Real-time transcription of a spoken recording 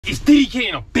It's DDK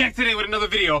and I'm back today with another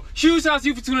video. Huge shout out to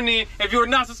you for tuning in. If you're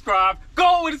not subscribed,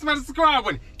 go and smash the subscribe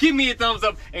button. Give me a thumbs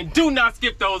up and do not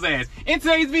skip those ads. In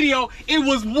today's video, it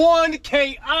was one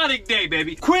chaotic day,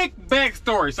 baby. Quick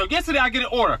backstory. So yesterday I get an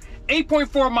order.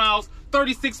 8.4 miles,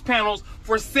 36 panels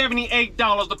for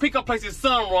 $78. The pickup place is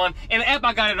Sunrun, and the app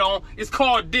I got it on is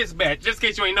called Dispatch, just in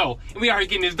case you ain't know. And we already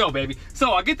getting this dough, baby.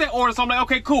 So I get that order, so I'm like,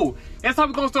 okay, cool. That's how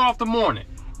we're gonna start off the morning.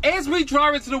 As we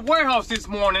drive into the warehouse this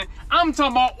morning, I'm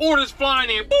talking about orders flying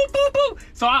in, boop, boop, boop.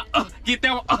 So I get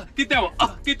that one, get that one,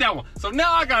 get that one. So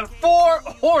now I got 4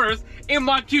 orders in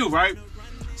my queue, right?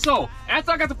 So after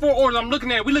I got the 4 orders, we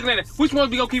looking at it, which ones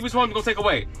we gonna keep, which ones we gonna take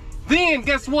away. Then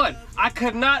guess what? I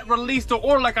could not release the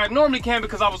order like I normally can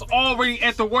because I was already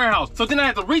at the warehouse. So then I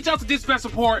had to reach out to dispatch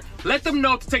support, let them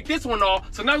know to take this one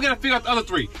off. So now we gotta figure out the other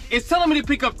 3. It's telling me to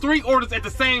pick up 3 orders at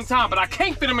the same time, but I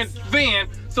can't fit them in the van.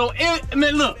 So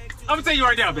man, look, I'm gonna tell you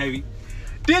right now, baby.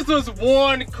 This was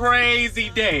one crazy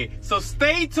day. So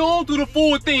stay tuned through the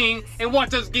full thing and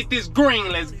watch us get this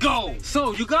green. Let's go.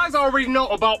 So you guys already know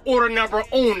about order number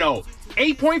uno.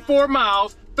 8.4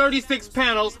 miles, 36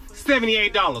 panels,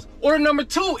 $78. Order number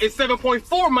 2 is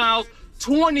 7.4 miles,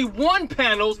 21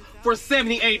 panels for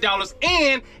 $78,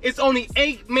 and it's only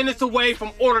 8 minutes away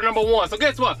from order number 1. So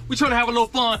guess what? We're trying to have a little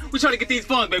fun. We're trying to get these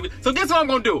funds, baby. So guess what I'm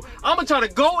gonna do? I'm gonna try to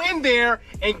go in there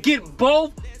and get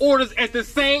both orders at the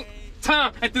same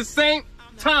time. But this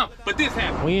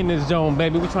happened. We in this zone,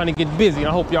 baby. We're trying to get busy.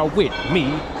 I hope y'all with me.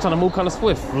 Trying to move kind of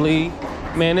swiftly.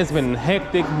 Man, it's been a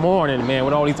hectic morning, man,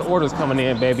 with all these orders coming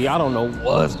in, baby. I don't know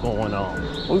what's going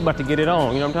on. We about to get it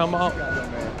on, you know what I'm talking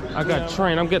about? I got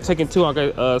train. I'm taking 2. I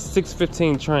got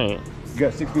 6:15 train. You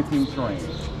got 6:15 train.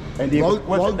 And then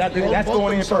that's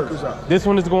going in first. This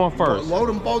one is going first. Load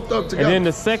them both up together. And then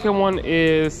the second one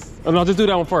is, oh, no, just do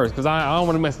that one first, because I don't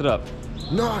want to mess it up.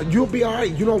 Nah, you'll be all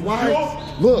right. You know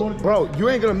why? Look, bro, you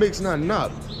ain't gonna mix nothing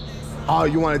up. Oh,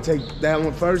 you want to take that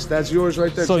one first? That's yours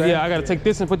right there. So yeah, I got to take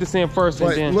this and put this in first. But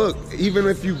and then look, even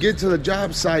if you get to the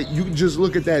job site, you can just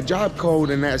look at that job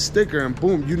code and that sticker and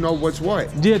boom, you know what's what.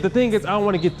 Yeah, the thing is, I don't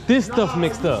want to get this stuff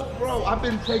mixed up. Bro, I've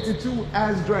been taking 2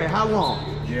 as Dre. How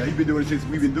long? Yeah, you've been doing it since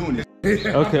we've been doing this.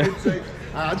 Okay.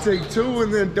 I'll take 2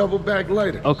 and then double back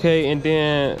later. Okay, and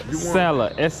then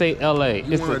Sala, S-A-L-A.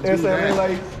 It's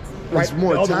S-A-L-A. It's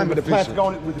more time with the plastic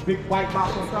on it with the big white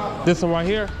box on top. This one right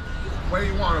here? Where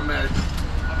you want them at?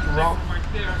 Right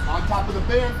there. On top of the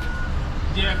bin?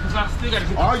 Yeah, because I still got to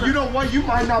get Oh, you know what? You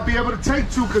might not be able to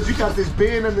take 2 because you got this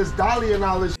bin and this dolly and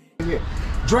all this in here.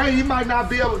 Dre, you might not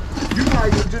be able, you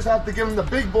might just have to give him the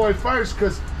big boy first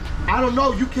because I don't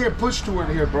know, you can't push 2 in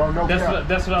here, bro. No,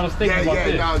 that's what I was thinking about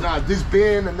this. No, this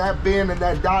bin and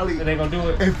that dolly. They ain't gonna do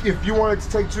it. If you wanted to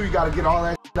take 2, you got to get all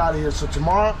that out of here. So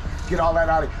tomorrow, get all that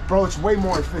out of here. Bro, it's way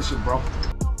more efficient, bro.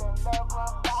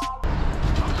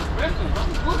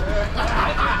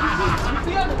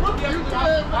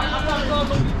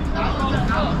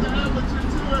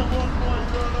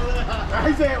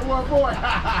 He said one boy.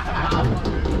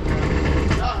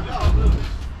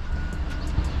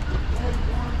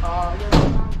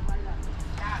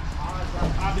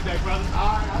 I'll be back, brother. All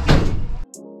right.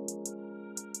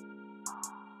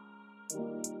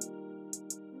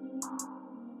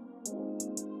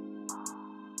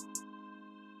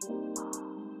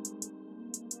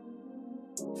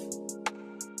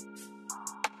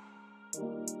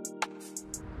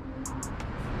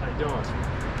 How you doing?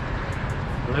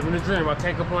 Living the dream, I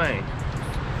can't complain.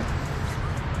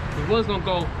 He was gonna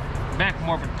go back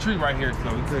more of a tree right here,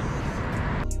 so we could.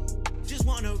 Just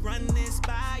wanna run this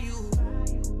by you.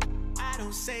 I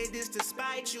don't say this to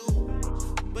spite you,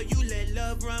 but you let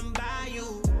love run by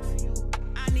you.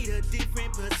 I need a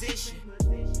different position.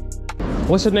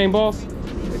 What's your name, boss?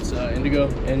 It's Indigo,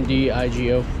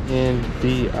 N-D-I-G-O.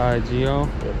 N-D-I-G-O?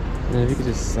 Yep. And if you could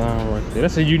just sign right there.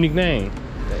 That's a unique name.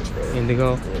 Thanks, bro.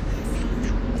 Indigo. Yep.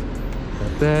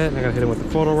 Got that. I gotta hit him with the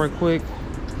photo right quick.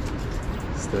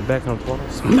 Step back on the photo.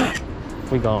 Smack!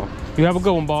 We gone. You have a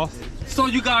good one, boss. So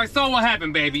you guys saw what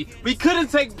happened, baby. We couldn't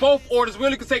take both orders. We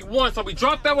only could take one, so we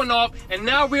dropped that one off, and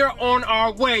now we are on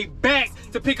our way back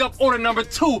to pick up order number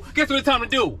 2. Guess what it's time to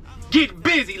do? Get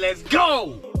busy. Let's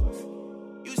go.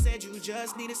 You said you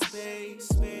just need a space.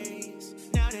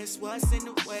 Now that's what's in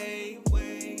the way.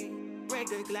 Break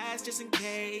the glass just in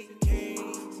case.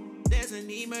 There's an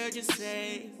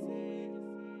emergency.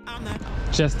 I'm not.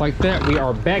 Just like that, we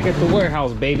are back at the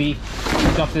warehouse, baby.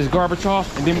 Drop this garbage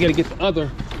off, and then we gotta get the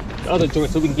other joint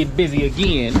so we can get busy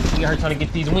again. We are trying to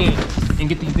get these wins and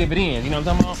get these dividends. You know what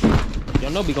I'm talking about?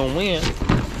 Y'all know we gonna win.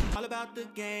 All about the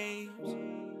games.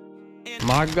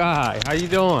 My guy, how you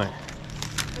doing?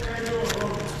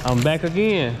 I'm back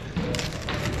again.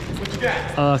 What you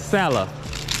Sala.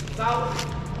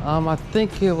 I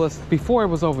think it was before it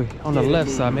was over on the left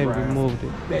side. Maybe we moved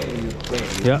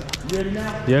it. Yep. You ready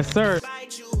now? Yes, sir.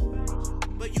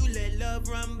 But you let love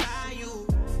run by you.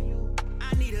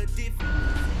 I need a different.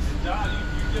 John,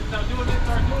 you just start doing this,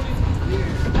 start doing it.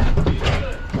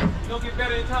 Yeah. You're gonna get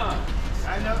better in time.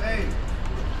 I know, hey.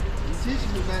 You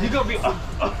teaching me, man. You're gonna be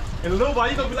in a little while.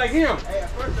 You're gonna be like him. Hey, at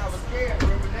first I was scared,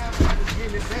 bro, but now I'm just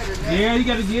getting it better. Now. Yeah, you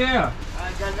gotta. Yeah.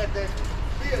 I gotta let that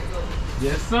feel go.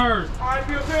 Yes, sir. All right,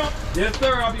 Bill. Yes,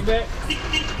 sir. I'll be back.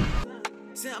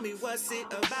 Tell me what's it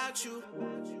about you?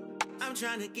 I'm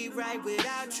trying to get right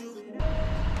without you.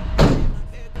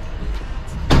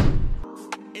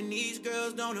 And these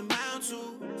girls don't amount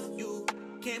to you.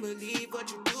 Can't believe what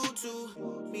you do to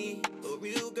me. A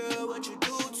real girl, what you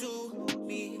do to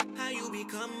me. How you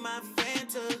become my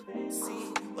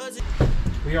fantasy. Was it?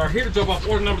 We are here to drop off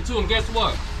order number 2, and guess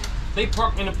what? They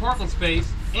parked in the parking space,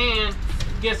 and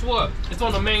guess what? It's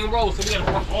on the main road, so we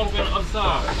gotta park all the way on the other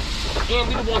side. And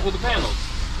we the ones with the panels.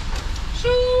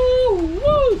 Shoo!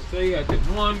 Woo! So yeah, that's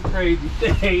one crazy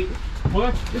day.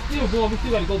 But it's still going. We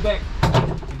still gotta go back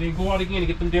and then go out again and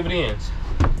get them dividends.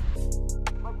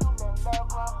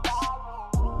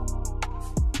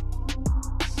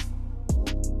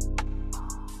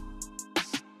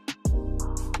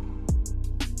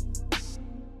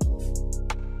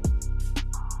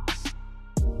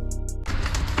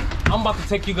 I'm about to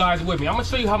take you guys with me. I'm gonna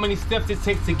show you how many steps it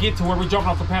takes to get to where we're dropping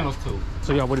off the panels to.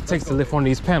 So y'all, what it takes to lift one of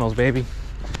these panels, baby.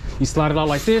 You slide it out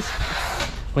like this,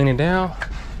 lean it down,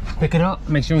 pick it up,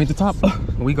 make sure you hit the top,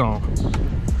 we gone.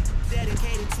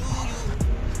 Dedicated to you.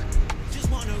 Just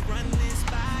wanna run this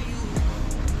by you.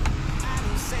 I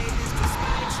don't say this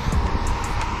despite you.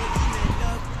 But you let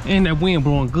love. And that wind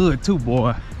blowing good too,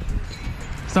 boy.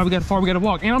 So we got far we gotta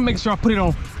walk. And I'm making sure I put it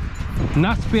on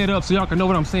not sped up so y'all can know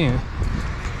what I'm saying.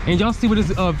 And y'all see what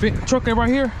this truck is right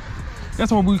here?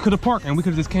 That's where we could have parked, and we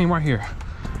could have just came right here.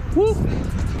 Woo!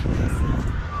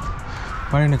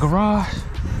 Right in the garage.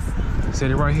 Set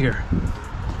it right here.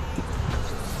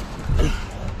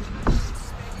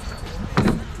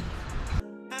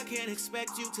 I can't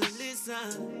expect you to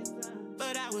listen,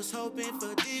 but I was hoping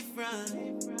for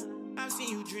different. I've seen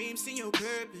you dream, seen your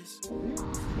purpose.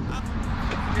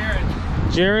 Jared.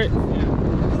 Jared.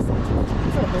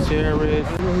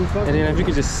 And then if you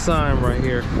could just sign right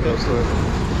here.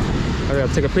 I gotta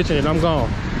take a picture and I'm gone.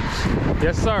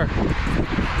 Yes, sir.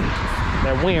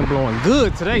 That wind blowing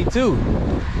good today too.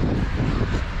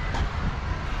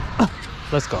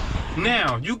 Let's go.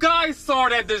 Now, you guys saw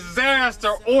that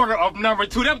disaster order of number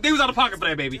 2. They was out of pocket for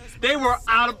that, baby. They were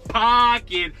out of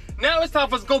pocket. Now it's time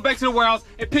for us to go back to the warehouse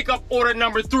and pick up order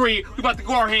number 3. We about to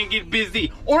go out here and get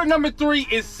busy. Order number 3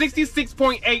 is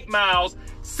 66.8 miles,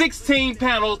 16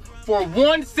 panels for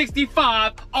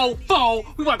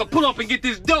 $165.04. We about to pull up and get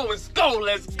this dough. Let's go.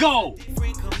 Let's go.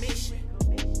 Different commission.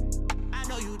 I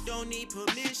know you don't need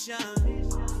permission.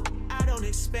 I don't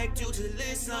expect you to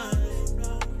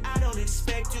listen. I don't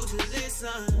expect you to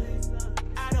listen.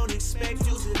 I don't expect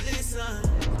you to listen.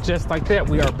 Just like that,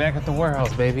 we are back at the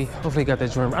warehouse, baby. Hopefully they got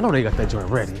that joint. I know they got that joint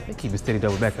ready. They keep it steady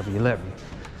double back up if you let me.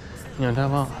 You know what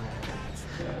I'm talking about?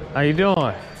 How you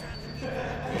doing?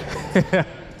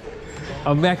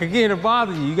 I'm back again to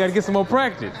bother you. You gotta get some more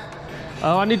practice.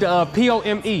 I need the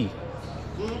P-O-M-E.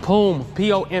 Pome,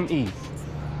 P-O-M-E.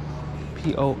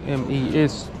 P-O-M-E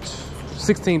is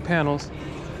 16 panels.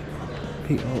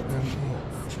 P-O-M-E.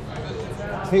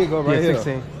 Here you go, right here.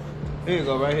 16. Here you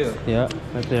go, right here. Yeah,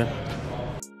 right there.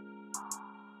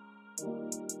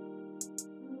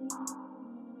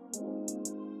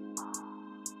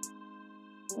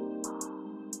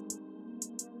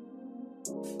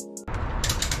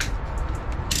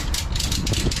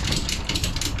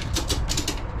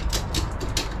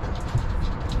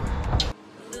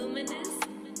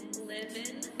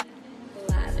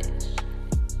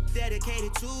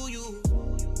 Dedicated to you.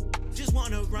 Just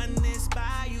wanna run this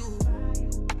by you.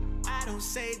 I don't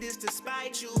say this to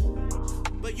spite you,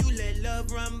 but you let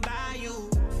love run by you.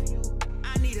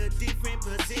 I need a different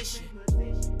position.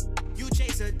 You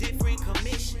chase a different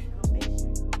commission.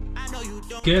 I know you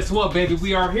don't. Guess what, baby?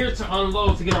 We are here to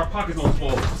unload to get our pockets on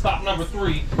full. Stop number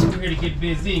 3. We're here to get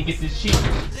busy and get this shit.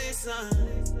 Listen,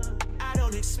 I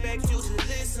don't expect you to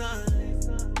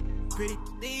listen. Pretty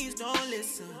please don't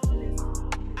listen.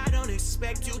 I don't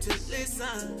expect you to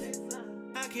listen.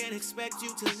 I can't expect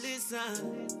you to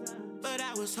listen, but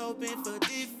I was hoping for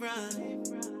different.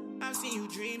 I've seen you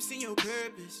dream, seen your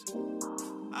purpose.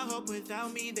 I hope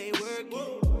without me they working.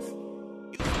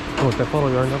 Oh, that photo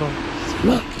you already know.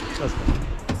 Look. Let's go.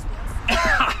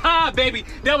 Baby,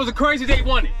 that was a crazy day,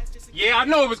 wasn't it? Yeah, I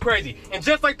know it was crazy. And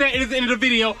just like that, it is the end of the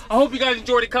video. I hope you guys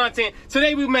enjoyed the content.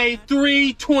 Today we made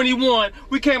 $321.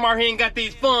 We came out here and got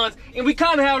these funds, and we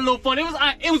kind of had a little fun.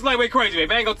 It was lightweight crazy,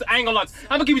 baby. I ain't gonna lie.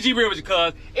 I'm gonna keep it G-real with you,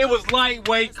 cuz. It was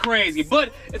lightweight crazy.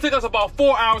 But it took us about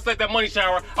 4 hours to let that money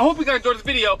shower. I hope you guys enjoyed this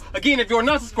video. Again, if you're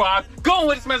not subscribed, go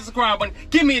ahead and smash the subscribe button.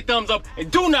 Give me a thumbs up, and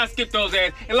do not skip those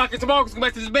ads. And like it tomorrow, because we come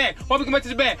back to this bag. Why we come back to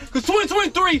this bag? Because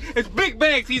 2023 is big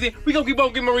bag season. We gonna keep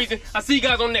on giving a reason. I'll see you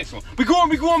guys on the next one. We growing,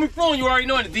 we flowing. You already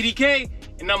know it. It's DDK,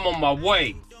 and I'm on my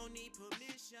way.